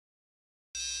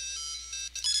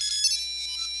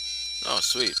Oh,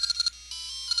 sweet.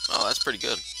 Oh, that's pretty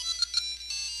good.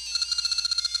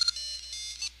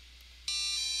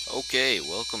 Okay,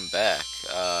 welcome back.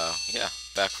 Yeah,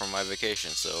 back from my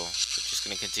vacation, so we're just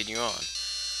gonna continue on.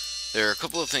 There are a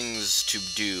couple of things to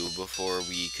do before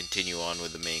we continue on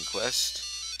with the main quest.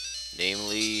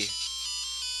 Namely,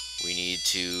 we need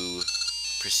to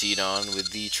proceed on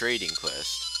with the trading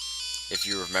quest. If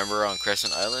you remember, on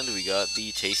Crescent Island, we got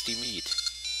the tasty meat.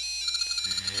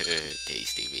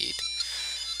 Tasty meat.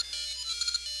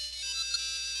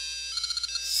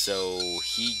 So,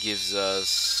 he gives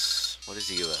us... What does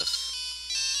he give us?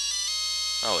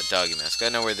 Oh, a doggy mask. I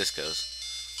know where this goes.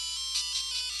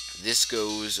 This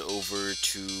goes over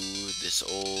to this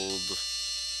old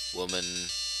woman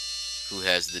who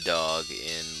has the dog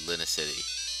in Lina City.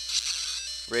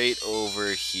 Right over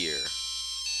here.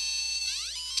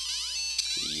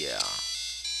 Yeah.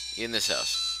 In this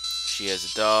house. She has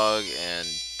a dog, and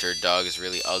her dog is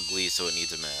really ugly, so it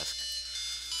needs a mask.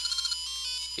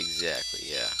 Exactly,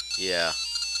 yeah. Yeah.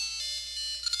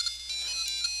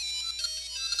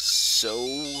 So,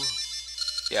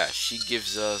 yeah, she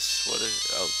gives us, what is,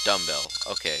 oh, dumbbell.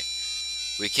 Okay.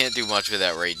 We can't do much with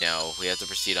that right now. We have to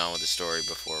proceed on with the story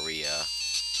before we,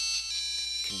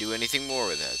 can do anything more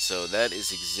with that. So that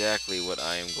is exactly what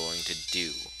I am going to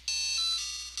do.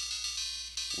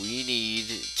 We need,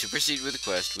 to proceed with the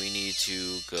quest, we need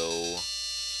to go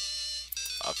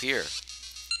up here.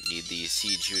 Need the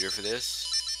seed shooter for this.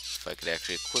 If I could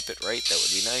actually equip it right, that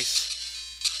would be nice.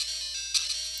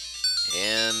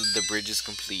 And the bridge is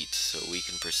complete, so we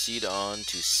can proceed on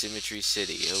to Symmetry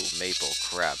City. Oh, maple,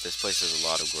 crap, this place has a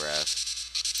lot of grass.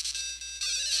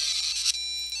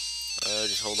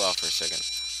 Just hold off for a second.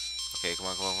 Okay, come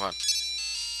on, come on, come on.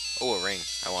 Oh, a ring.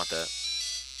 I want that.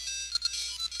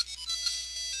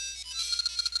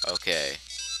 Okay.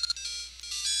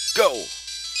 Go!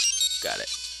 Got it.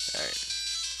 Alright.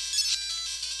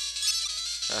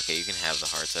 Okay, you can have the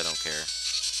hearts, I don't care.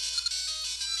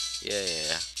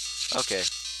 Yeah. Okay.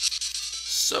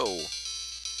 So,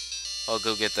 I'll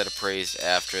go get that appraised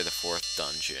after the 4th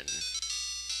dungeon.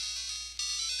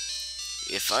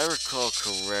 If I recall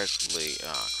correctly...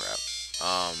 Oh, crap.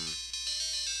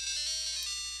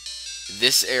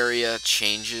 This area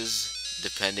changes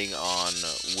depending on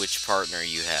which partner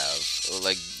you have.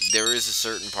 Like, there is a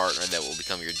certain partner that will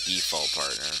become your default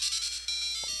partner.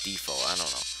 Well, default, I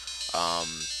don't know.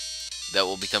 That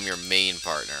will become your main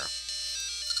partner.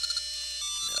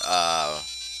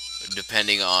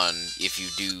 Depending on if you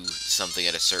do something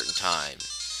at a certain time.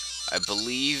 I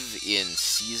believe in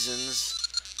seasons,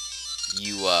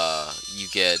 you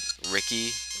get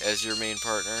Ricky as your main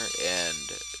partner,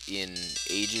 and in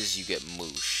ages you get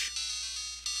Moosh.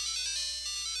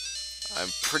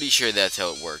 I'm pretty sure that's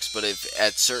how it works, but if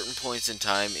at certain points in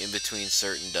time, in between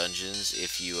certain dungeons,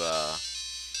 if you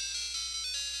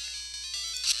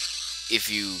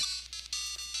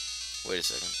wait a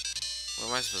second, where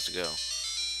am I supposed to go?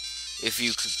 If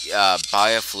you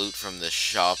buy a flute from the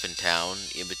shop in town,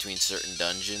 in between certain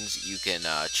dungeons, you can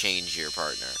change your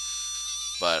partner.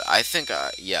 But I think,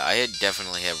 yeah, I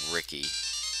definitely have Ricky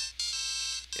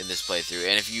in this playthrough.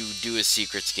 And if you do a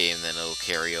secrets game, then it'll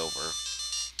carry over.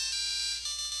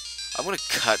 I'm gonna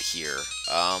cut here.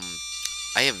 I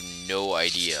have no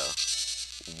idea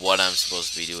what I'm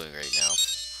supposed to be doing right now.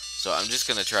 So I'm just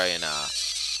gonna try and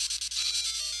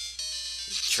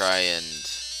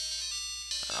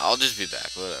I'll just be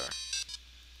back, whatever.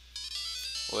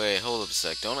 Wait, hold up a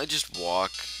sec. Don't I just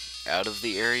walk out of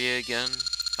the area again?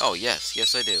 Oh, yes.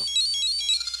 Yes, I do.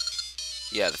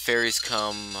 Yeah, the fairies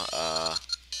come,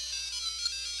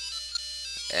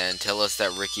 and tell us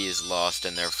that Ricky is lost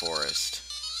in their forest.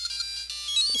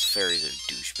 Those fairies are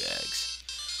douchebags.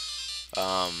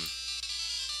 I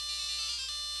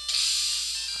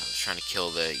was trying to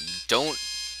kill the...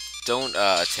 Don't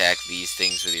attack these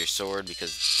things with your sword,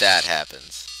 because that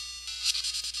happens.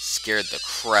 Scared the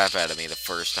crap out of me the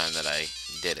first time that I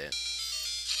did it.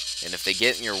 And if they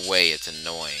get in your way, it's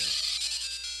annoying.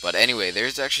 But anyway,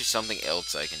 there's actually something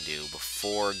else I can do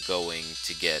before going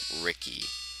to get Ricky.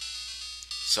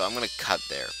 So I'm gonna cut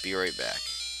there. Be right back.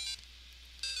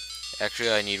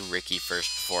 Actually, I need Ricky first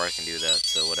before I can do that,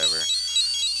 so whatever.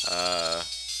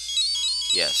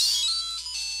 Yes.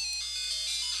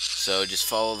 So just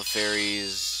follow the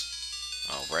fairies.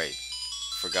 Oh, right.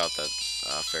 Forgot that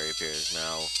fairy appears.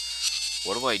 Now,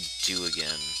 what do I do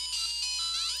again?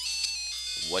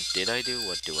 What did I do?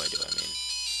 What do I do? I mean,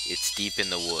 it's deep in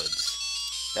the woods.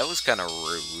 That was kind of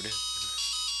rude.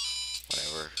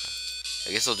 Whatever.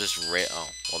 I guess I'll just oh,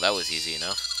 well, that was easy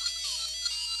enough.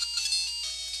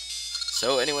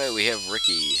 So anyway, we have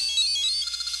Ricky.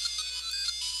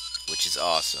 which is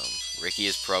awesome. Ricky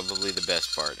is probably the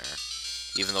best partner,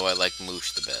 even though I like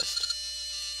Moosh the best.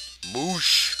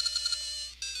 Moosh!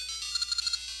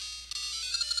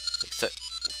 Except,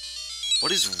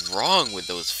 what is wrong with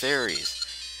those fairies?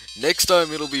 Next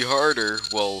time it'll be harder.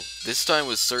 Well, this time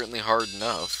was certainly hard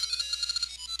enough.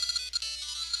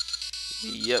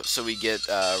 Yep, so we get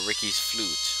Ricky's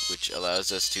flute, which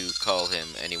allows us to call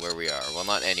him anywhere we are. Well,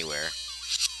 not anywhere.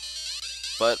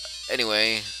 But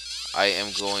anyway, I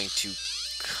am going to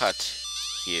cut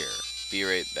here. Be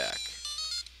right back.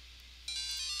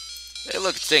 Hey,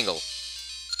 look, it's Dingle.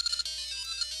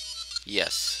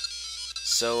 Yes.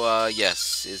 So,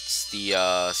 yes, it's the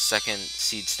second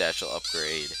seed satchel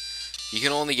upgrade. You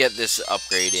can only get this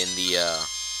upgrade in the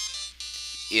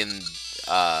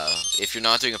if you're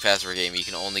not doing a password game, you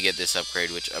can only get this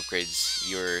upgrade, which upgrades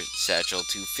your satchel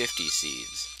to 50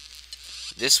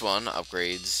 seeds. This one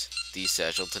upgrades the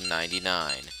satchel to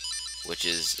 99, which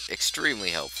is extremely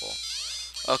helpful.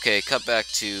 Okay, cut back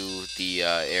to the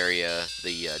area,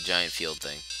 the giant field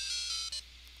thing.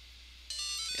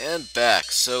 And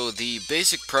back. So the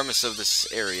basic premise of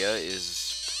this area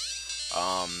is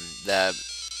that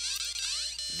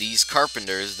these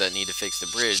carpenters that need to fix the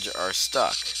bridge are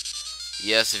stuck.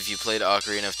 Yes, if you played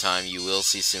Ocarina of Time, you will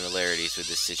see similarities with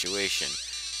this situation.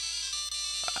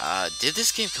 Did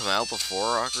this game come out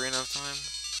before Ocarina of Time?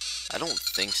 I don't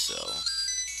think so.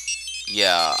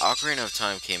 Yeah, Ocarina of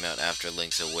Time came out after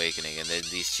Link's Awakening, and then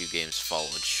these two games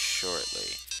followed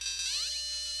shortly.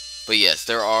 But yes,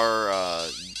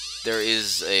 there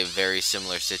is a very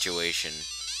similar situation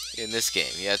in this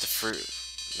game. You have to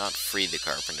not free the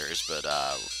carpenters, but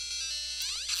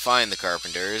find the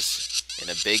carpenters in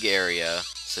a big area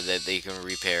so that they can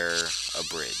repair a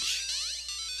bridge.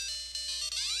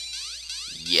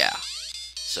 Yeah.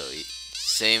 So,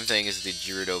 same thing as the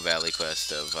Gerudo Valley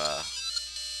quest of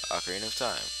Ocarina of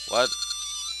Time. What?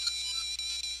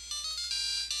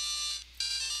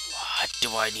 What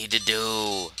do I need to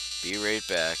do? Be right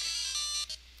back.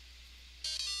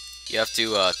 You have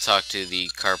to talk to the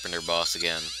carpenter boss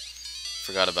again.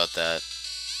 Forgot about that.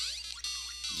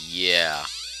 Yeah.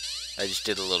 I just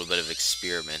did a little bit of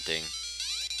experimenting.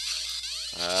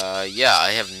 Yeah,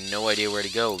 I have no idea where to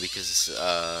go because,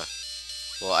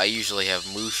 well, I usually have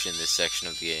Moosh in this section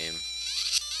of the game.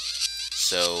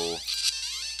 So,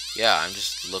 yeah, I'm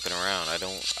just looking around. I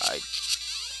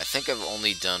think I've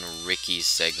only done Ricky's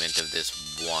segment of this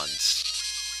once.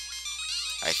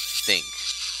 I think.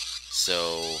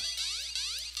 So,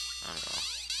 I don't know.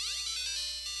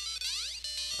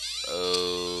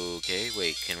 Okay,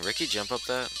 wait, can Ricky jump up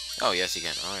that? Oh, yes, he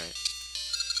can. Alright.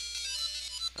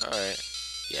 Alright.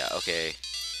 Yeah, okay.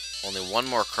 Only one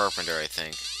more carpenter, I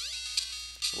think.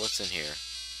 What's in here?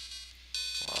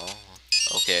 Well,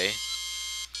 okay.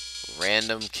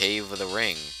 Random cave with a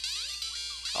ring.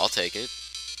 I'll take it.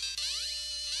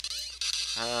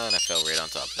 And I fell right on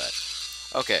top of that.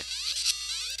 Okay.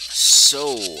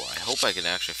 So, I hope I can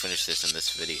actually finish this in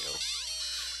this video.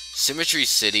 Symmetry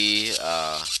City,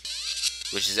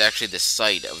 which is actually the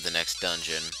site of the next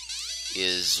dungeon,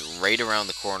 is right around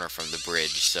the corner from the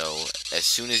bridge, so as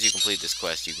soon as you complete this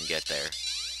quest, you can get there.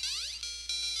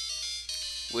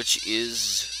 Which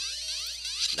is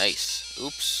nice.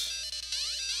 Oops.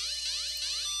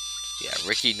 Yeah,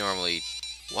 Ricky normally...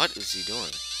 What is he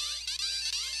doing?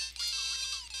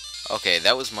 Okay,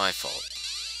 that was my fault.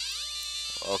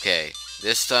 Okay,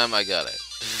 this time I got it.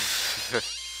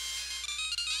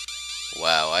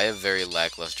 Wow, I have very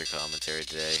lackluster commentary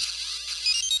today.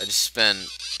 I just spent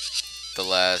the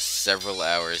last several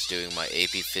hours doing my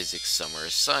AP Physics summer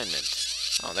assignment.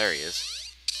 Oh, there he is.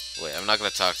 Wait, I'm not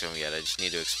going to talk to him yet. I just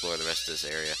need to explore the rest of this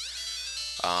area.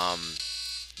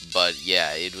 But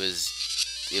yeah, it was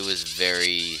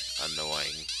very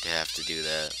annoying to have to do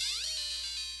that.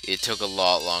 It took a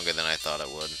lot longer than I thought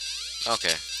it would.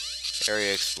 Okay.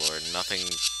 Area explored. Nothing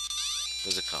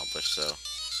was accomplished, so...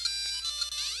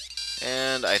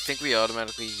 And I think we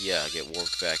automatically, yeah, get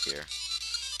warped back here.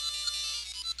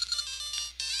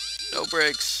 No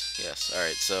brakes. Yes,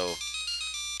 alright, so...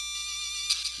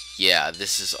 Yeah,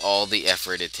 this is all the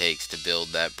effort it takes to build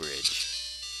that bridge.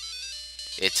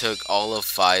 It took all of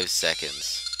 5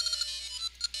 seconds.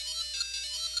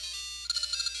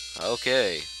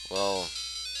 Okay, well...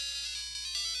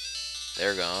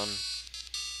 They're gone.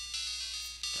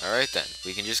 Alright then,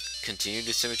 we can just continue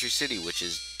to Symmetry City, which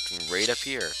is right up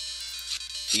here.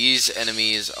 These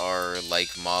enemies are like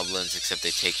moblins, except they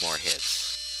take more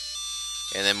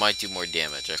hits. And they might do more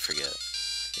damage, I forget.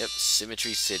 Yep,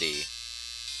 Symmetry City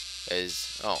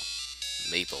is... Oh,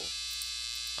 Maple.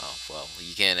 Oh, well,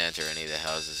 you can't enter any of the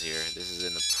houses here. This is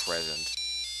in the present.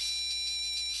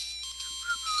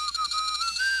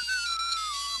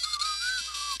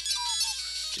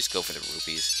 Just go for the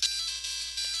rupees.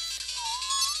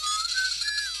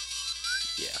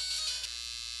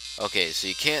 Yeah. Okay, so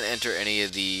you can't enter any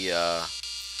of the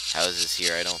houses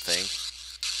here, I don't think.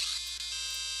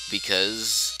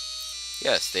 Because,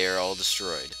 yes, they are all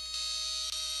destroyed.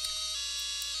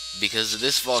 Because of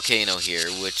this volcano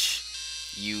here, which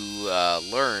you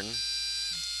learn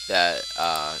that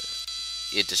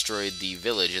it destroyed the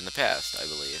village in the past, I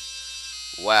believe.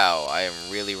 Wow, I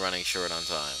am really running short on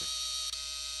time.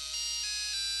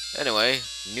 Anyway,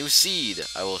 new seed.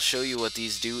 I will show you what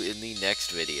these do in the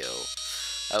next video.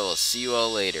 I will see you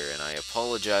all later, and I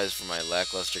apologize for my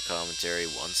lackluster commentary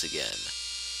once again.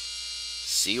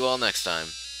 See you all next time.